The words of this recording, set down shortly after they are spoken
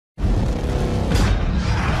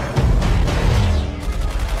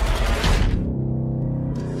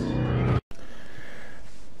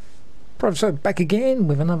So back again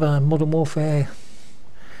with another Modern Warfare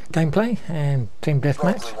gameplay and team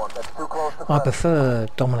deathmatch. I prefer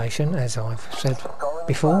domination, as I've said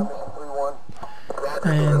before,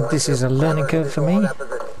 and this is a learning curve for me because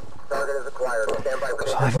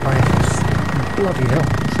I've played bloody hell.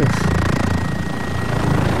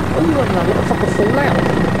 Oh, you won't know what the fuck will fall out.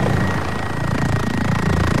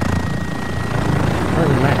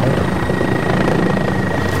 Very loud.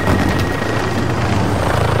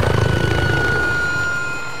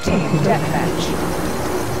 Team Deathmatch.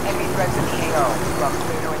 Enemy threats in KO. You are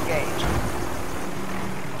clear to engage.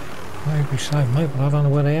 Maybe so, mate, but I don't know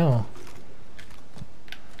where they are.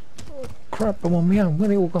 Oh, crap, I'm on my own. Where are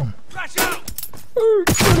they all gone? Oh,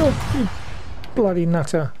 get off, you bloody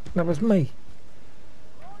nutter. That was me.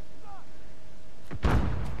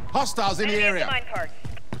 Hostiles in the area.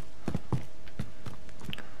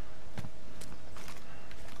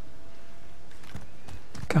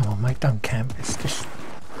 Come on, mate, don't camp. It's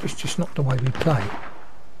just not the way we play.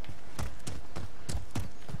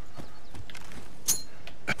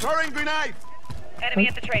 Throwing grenade. Enemy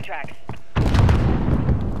at the train tracks.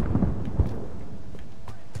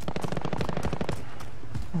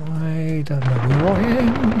 I don't know where I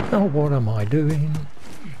am. Oh, what am I doing?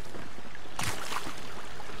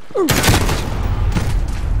 Ooh.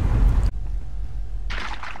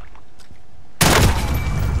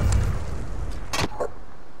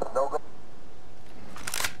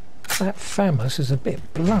 That FAMAS is a bit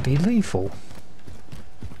bloody lethal.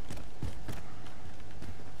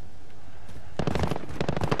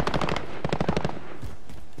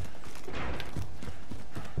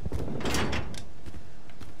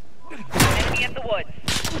 Enemy at the woods.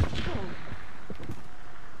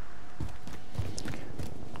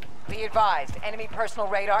 Be advised, enemy personal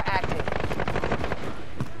radar active.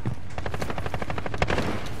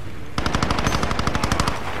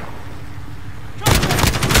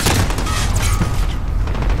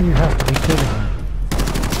 You have to be kidding me.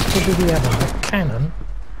 What did he have on a cannon?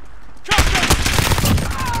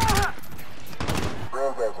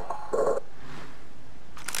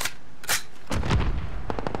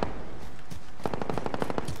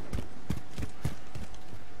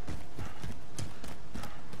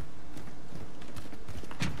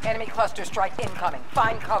 Enemy cluster strike incoming.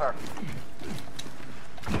 Find cover.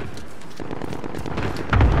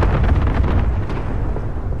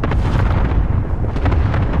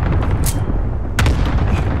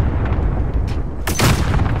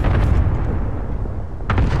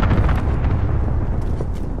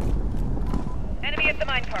 Enemy at the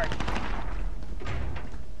minecart.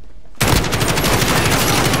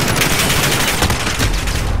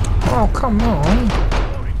 Oh, come on.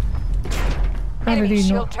 How did Enemy he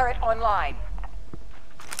shield not? turret online.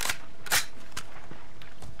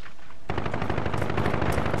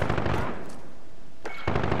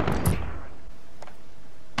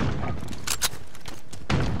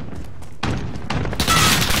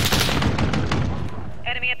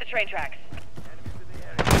 Enemy at the train tracks.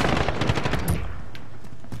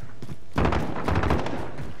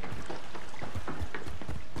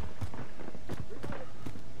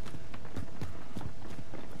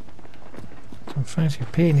 Don't fancy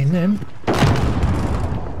peeing in them.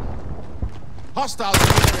 Hostiles in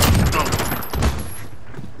the area.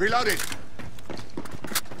 Reloaded.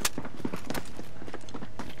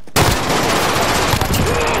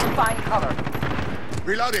 Find cover.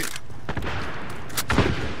 Reloaded.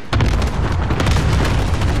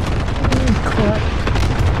 Oh, crap.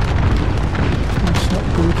 That's not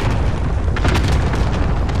good.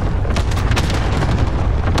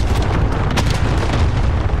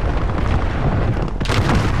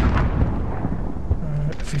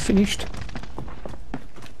 Have you finished?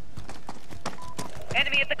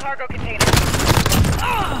 Enemy at the cargo container.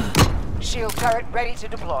 Shield turret ready to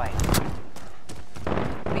deploy.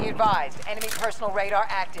 Be advised, enemy personal radar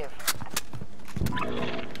active.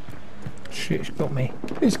 Shit, it's got me.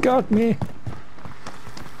 It's got me.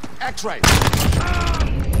 X-ray.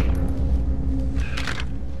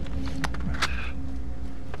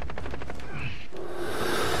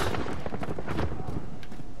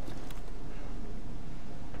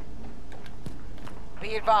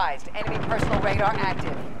 Be advised, enemy personal radar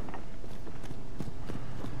active.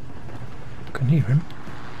 I can hear him.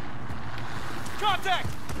 Contact.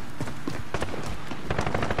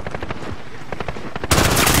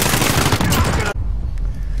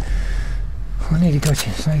 I nearly got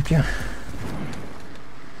you, saved you.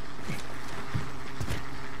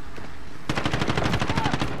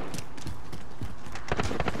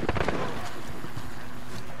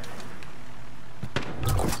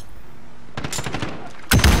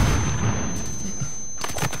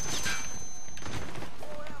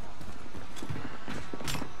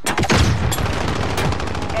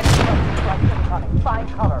 incoming. Find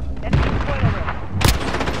cover. Enemy in the boiler room.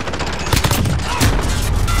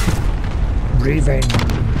 Revenge.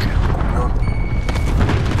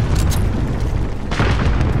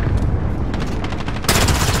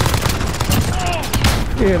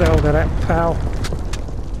 Get hold of that, pal.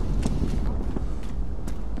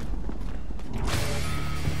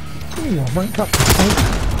 You are ranked up.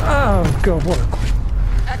 Oh god, what a...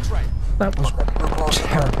 X-ray. That was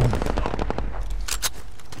terrible.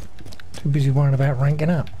 Too busy worrying about ranking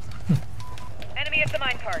up. Enemy at the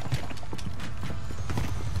minecart.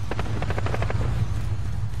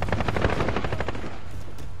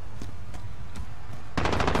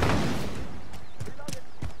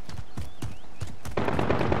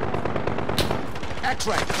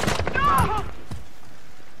 X-ray.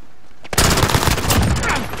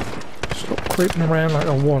 Stop creeping around like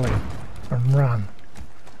a wally and run.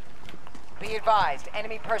 Be advised,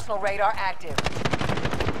 enemy personal radar active.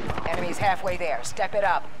 Enemy's halfway there. Step it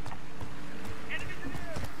up.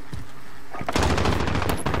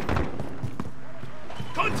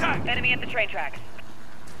 Contact. Enemy at the train tracks.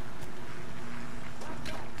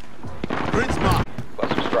 Grid's mark.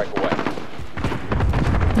 Cluster strike away.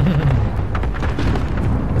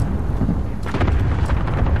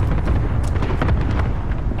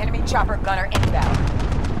 Enemy chopper gunner inbound.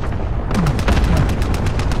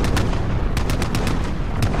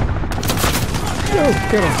 Oh,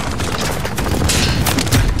 get him.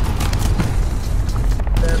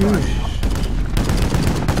 Jeez.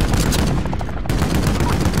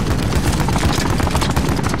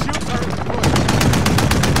 Shield turret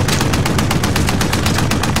deployed.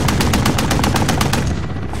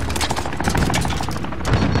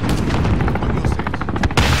 On your six.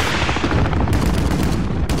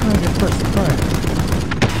 I just pressed the fire.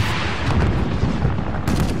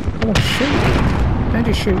 Oh, shoot it. How'd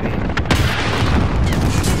you shoot it?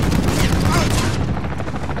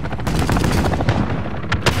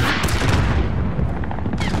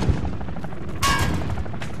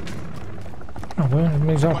 Oh, well, it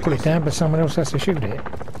means I'll put it down, but someone else has to shoot it.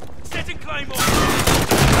 Setting claymore.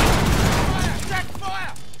 Fire! Set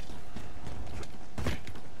fire!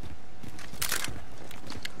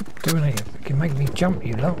 Doing it. You can make me jump,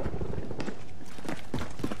 you lot.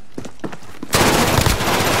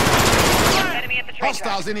 Enemy at the train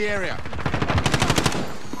Hostiles tracks. in the area.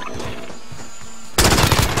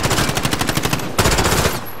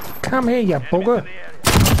 Come here, you bugger.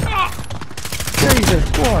 Jesus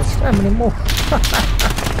Christ, how many more?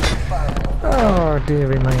 Oh,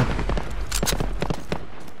 dearie me.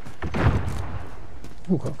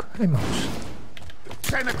 Oh, look, hey, Mouse.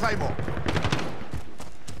 Chain the claymore.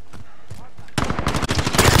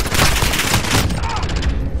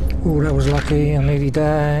 Oh, that was lucky. I nearly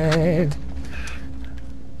died.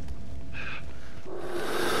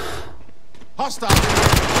 Hostiles in the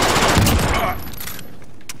area.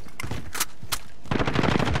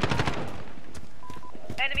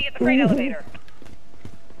 Enemy at the freight elevator.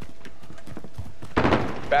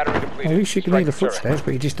 Battery depleted. At least you can hear the Strike turret. footsteps,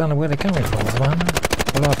 but you just don't know where they're coming from. Well,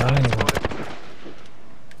 I don't anyway.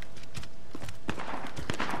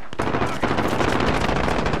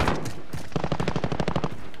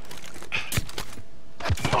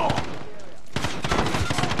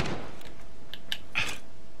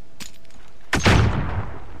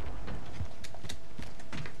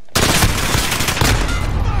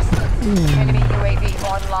 Enemy UAV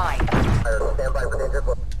online.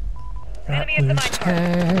 Enemy at the minecart.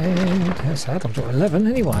 And that's that. I'm to 11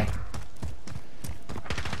 anyway.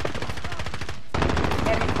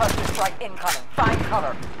 Enemy cluster strike incoming. Find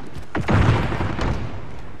cover.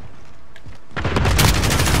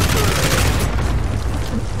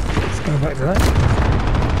 Let's go back to that.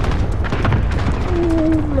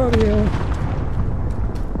 Oh, bloody hell.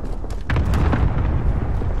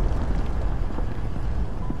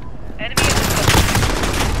 Enemy at the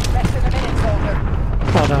Less than a minute, soldier.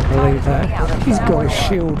 I don't believe that. He's got a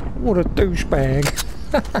shield. What a douchebag.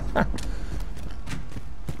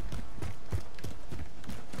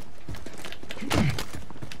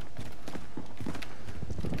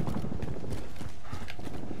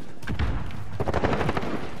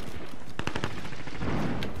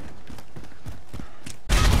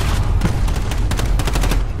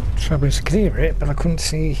 Trouble is, I could hear it, but I couldn't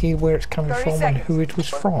hear where it's coming 30 from and seconds. who it was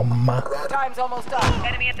from. Time's almost up.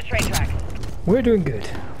 enemy at the train tracks. We're doing good.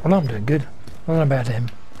 Well, I'm doing good. I don't know about him.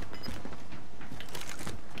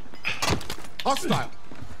 Hostile.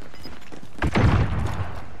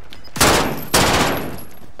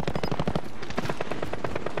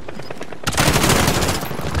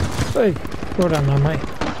 Hey, well done, my mate.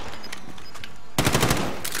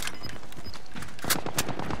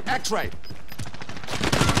 X-ray.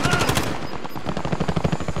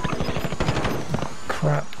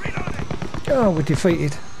 crap. Oh, we're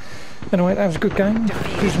defeated. Anyway, that was a good game.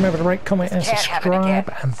 Please remember to rate, comment and Can't happen subscribe.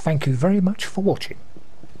 again. And thank you very much for watching.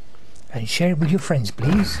 And share it with your friends,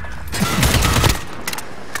 please.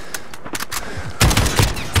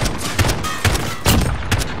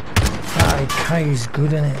 That AK is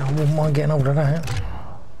good, isn't it? I wouldn't mind getting hold of that.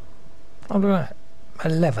 Oh, look at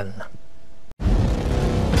that. 11.